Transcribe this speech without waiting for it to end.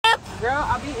Girl,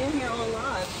 I'll be in here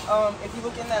online. If you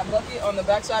look in that bucket on the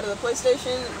back side of the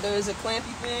PlayStation, there's a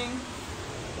clampy thing.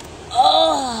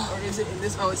 Oh. Or is it in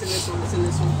this? Oh, it's in this one. It's in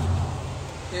this one.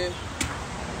 Yeah.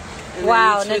 And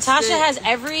wow, Natasha has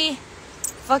every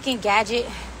fucking gadget.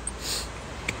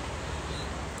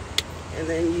 And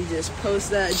then you just post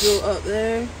that jewel up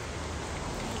there.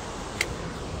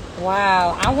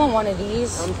 Wow, I want one of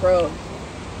these. I'm pro.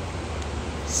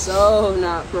 So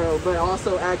not pro, but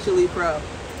also actually pro.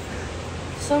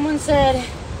 Someone said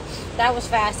that was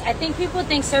fast. I think people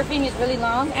think surfing is really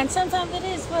long, and sometimes it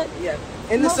is, but yeah,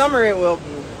 in the summer it will be,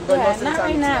 but yeah, most of the not time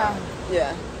right it's now. not.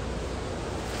 Yeah.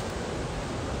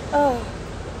 Oh,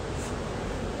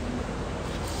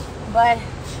 but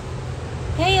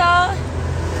hey y'all,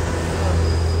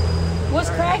 what's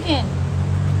cracking?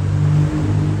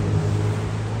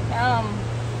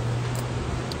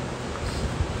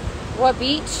 What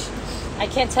beach? I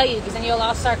can't tell you because then you'll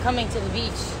all start coming to the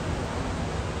beach.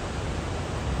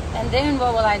 And then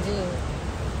what will I do?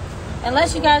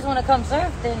 Unless you guys want to come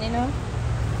surf, then, you know.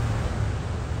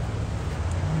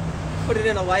 Put it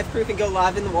in a life proof and go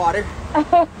live in the water.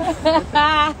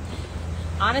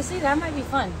 Honestly, that might be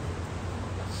fun.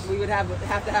 We would have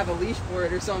to have a leash for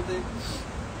it or something.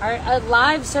 A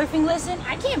live surfing lesson?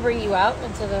 I can't bring you out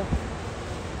into the...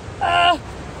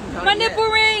 my nipple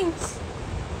rings!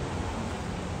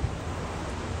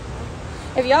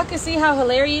 If y'all can see how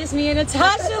hilarious me and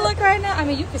Natasha look right now, I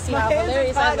mean, you can see how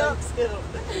hilarious I look.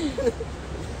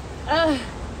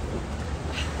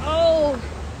 Oh,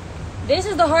 this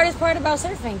is the hardest part about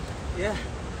surfing. Yeah,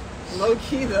 low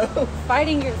key though.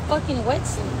 Fighting your fucking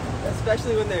wetsuit.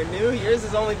 Especially when they're new. Yours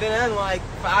has only been in like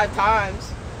 5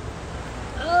 times.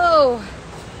 Oh,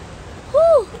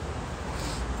 whew.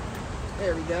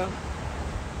 There we go.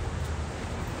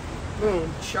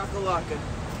 Boom, shakalaka.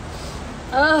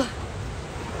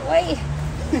 Wait.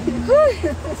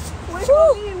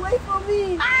 Wait for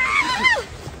me. Ah!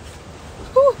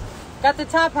 Whew. Got the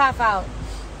top half out.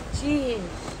 Jeez.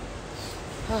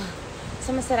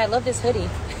 Someone said, I love this hoodie.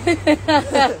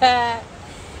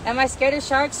 Am I scared of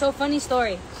sharks? So funny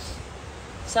story.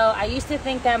 So I used to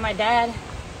think that my dad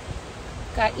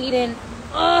got eaten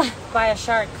by a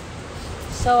shark.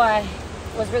 So I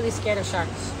was really scared of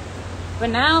sharks. But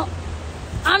now,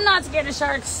 I'm not scared of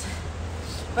sharks.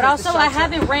 But also, I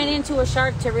haven't ran into a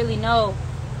shark to really know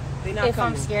if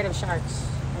I'm scared of sharks.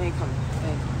 They ain't coming.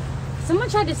 Someone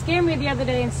tried to scare me the other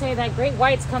day and say that great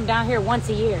whites come down here once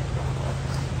a year.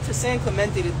 To San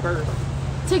Clemente to birth.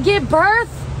 To give birth?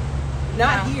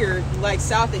 Not here, like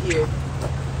south of here.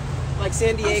 Like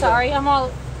San Diego. I'm sorry, I'm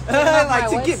all... like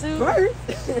to give birth?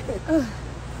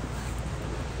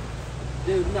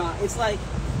 Dude, nah, it's like...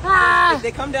 If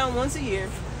they come down once a year,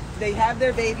 they have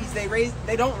their babies, they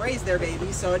don't raise their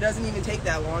babies, so it doesn't even take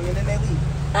that long, and then they leave.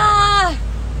 Oh.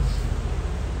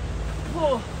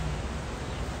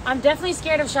 I'm definitely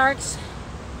scared of sharks,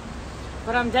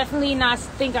 but I'm definitely not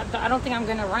I don't think I'm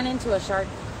gonna run into a shark.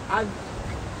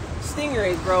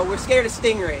 Stingrays, bro. We're scared of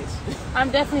stingrays. I'm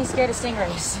definitely scared of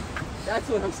stingrays. That's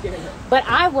what I'm scared of. But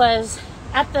I was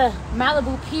at the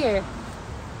Malibu Pier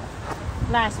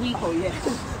last week. Oh yeah,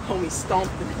 homie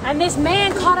stomped it. And this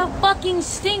man caught a fucking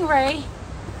stingray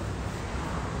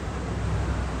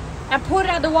and pulled it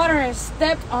out of the water and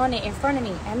stepped on it in front of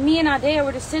me. And me and Adea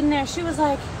were just sitting there. She was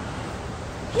like,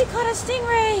 he caught a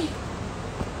stingray.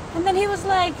 And then he was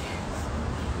like,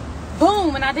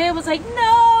 boom. And Adea was like,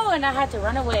 no. And I had to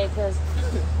run away because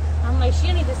I'm like,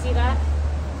 she need to see that.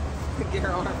 Get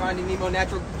her on her Finding Nemo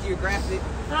Natural Geographic.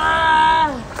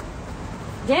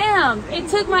 Damn. It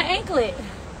took my anklet.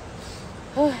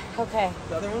 Okay.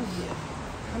 The other one? Yeah.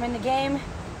 I'm in the game.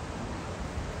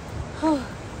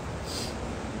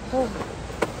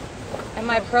 Am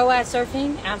I pro at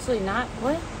surfing? Absolutely not.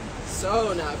 What?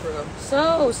 So not pro.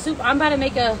 So super. I'm about to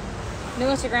make a new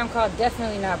Instagram called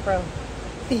Definitely Not Pro.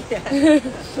 Yeah.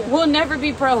 We'll never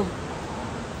be pro.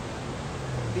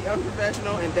 The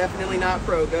unprofessional and definitely not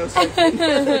pro. Go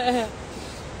surfing.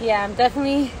 Yeah, I'm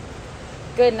definitely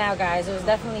good now, guys. It was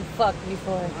definitely fucked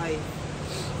before.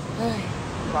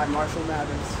 By Marshall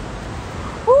Mathers.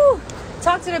 Woo!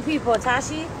 Talk to the people,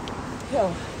 Tashi.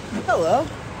 Yo. Hello.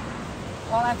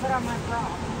 While I put on my bra.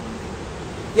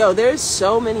 Yo, there's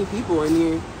so many people in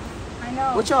here. I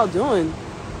know. What y'all doing?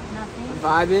 Nothing.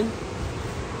 Vibing.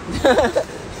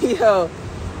 Yo.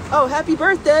 Oh, happy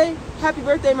birthday. Happy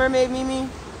birthday, Mermaid Mimi.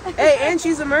 Hey, and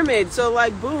she's a mermaid, so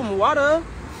like, boom, water.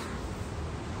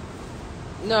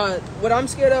 No, what I'm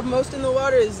scared of most in the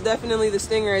water is definitely the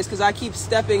stingrays because I keep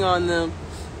stepping on them.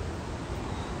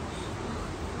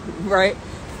 Right?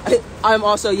 I'm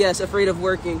also, yes, afraid of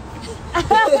working.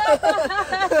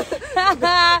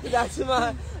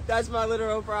 That's my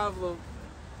literal problem.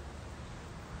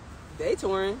 They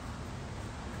touring.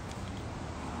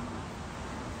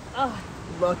 Oh.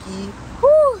 Lucky.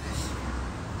 Whew.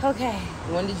 Okay.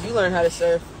 When did you learn how to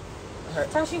surf?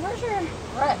 Tashi, where's your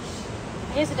brush?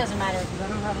 I guess it doesn't matter because I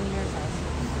don't have any hair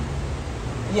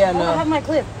ties. Yeah, I don't have my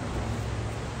clip.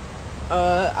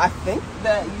 I think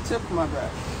that you took my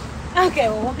brush. Okay,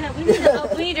 well,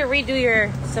 we need to redo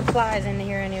your supplies in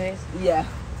here anyways. Yeah.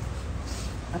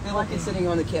 I feel like it's sitting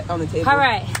on the table. All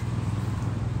right.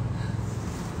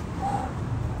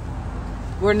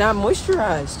 We're not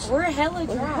moisturized. We're hella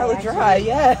dry. We're hella dry,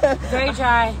 yeah. Very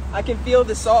dry. I can feel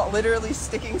the salt literally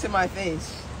sticking to my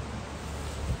face.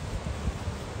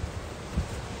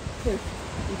 Here,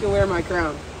 you can wear my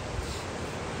crown.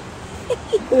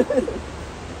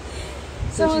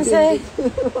 Someone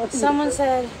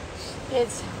said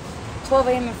it's 12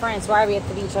 a.m. in France. Why are we at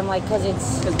the beach? I'm like, because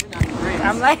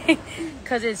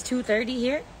it's 2:30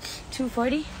 here.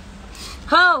 2:40.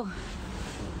 Oh.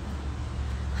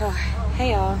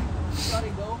 Hey, y'all. Gotta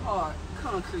go hard.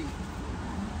 Concrete.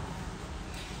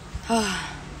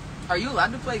 Are you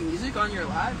allowed to play music on your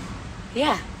live?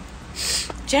 Yeah.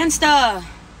 Jenna,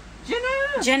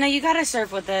 you gotta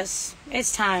surf with us.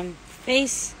 It's time.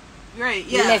 Face. Right,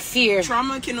 yeah. Let fear.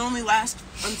 Trauma can only last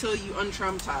until you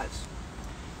untraumatize.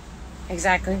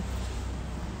 Exactly.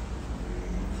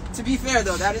 To be fair,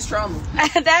 though, that is trauma.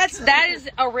 that is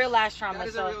a real last trauma. That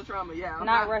is a real trauma, yeah. I'm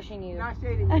not rushing you. Not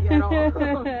shading you at all.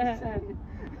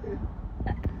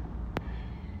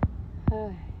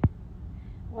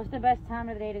 What's the best time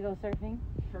of the day to go surfing?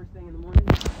 First thing in the morning.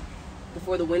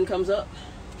 Before the wind comes up.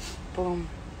 Boom.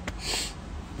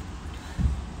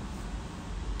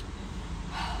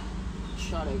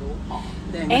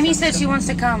 Amy said she wants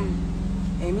to come.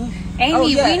 Amy? Oh,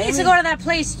 yeah, we need to go to that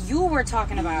place you were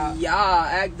talking about.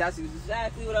 Yeah, that's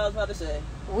exactly what I was about to say.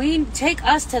 Take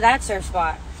us to that surf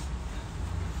spot.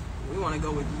 We want to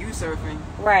go with you surfing.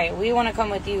 Right, we want to come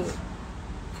with you.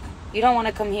 You don't want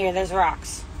to come here. There's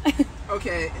rocks.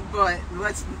 Okay, but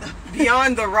let's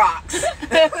beyond the rocks.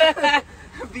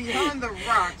 Beyond the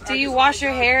rocks. Do you wash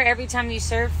your hair every time you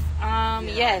surf?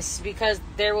 Yes, because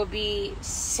there will be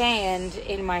sand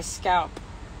in my scalp,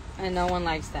 and no one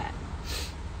likes that.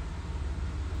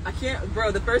 I can't,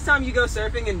 bro. The first time you go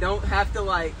surfing and don't have to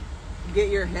like get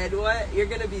your head wet, you're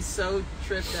gonna be so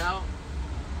tripped out.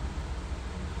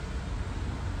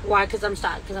 Why? Because I'm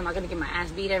not gonna get my ass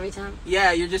beat every time.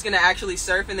 Yeah, you're just gonna actually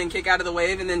surf and then kick out of the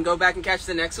wave and then go back and catch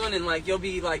the next one, and like you'll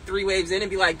be like 3 waves in and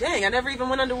be like, dang, I never even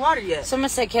went underwater yet. Someone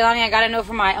said, Kehlani, I gotta know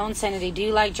for my own sanity. Do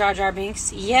you like Jar Jar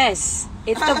Binks? Yes.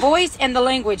 It's the voice and the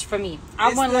language for me.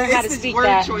 I want to learn how to speak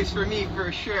that. It's the word choice for me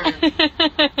for sure.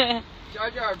 Jar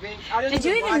Jar Binks. Did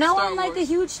you even know I'm like a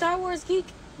huge Star Wars geek?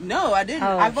 No, I didn't.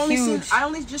 Oh, I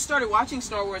only just started watching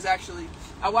Star Wars actually.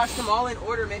 I watched them all in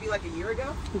order maybe like a year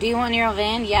ago. Do you want your own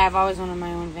van? Yeah, I've always wanted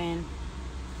my own van.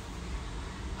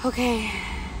 Okay.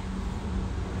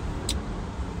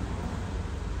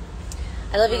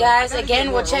 I love you guys.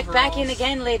 Again, we'll check back in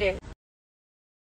again later.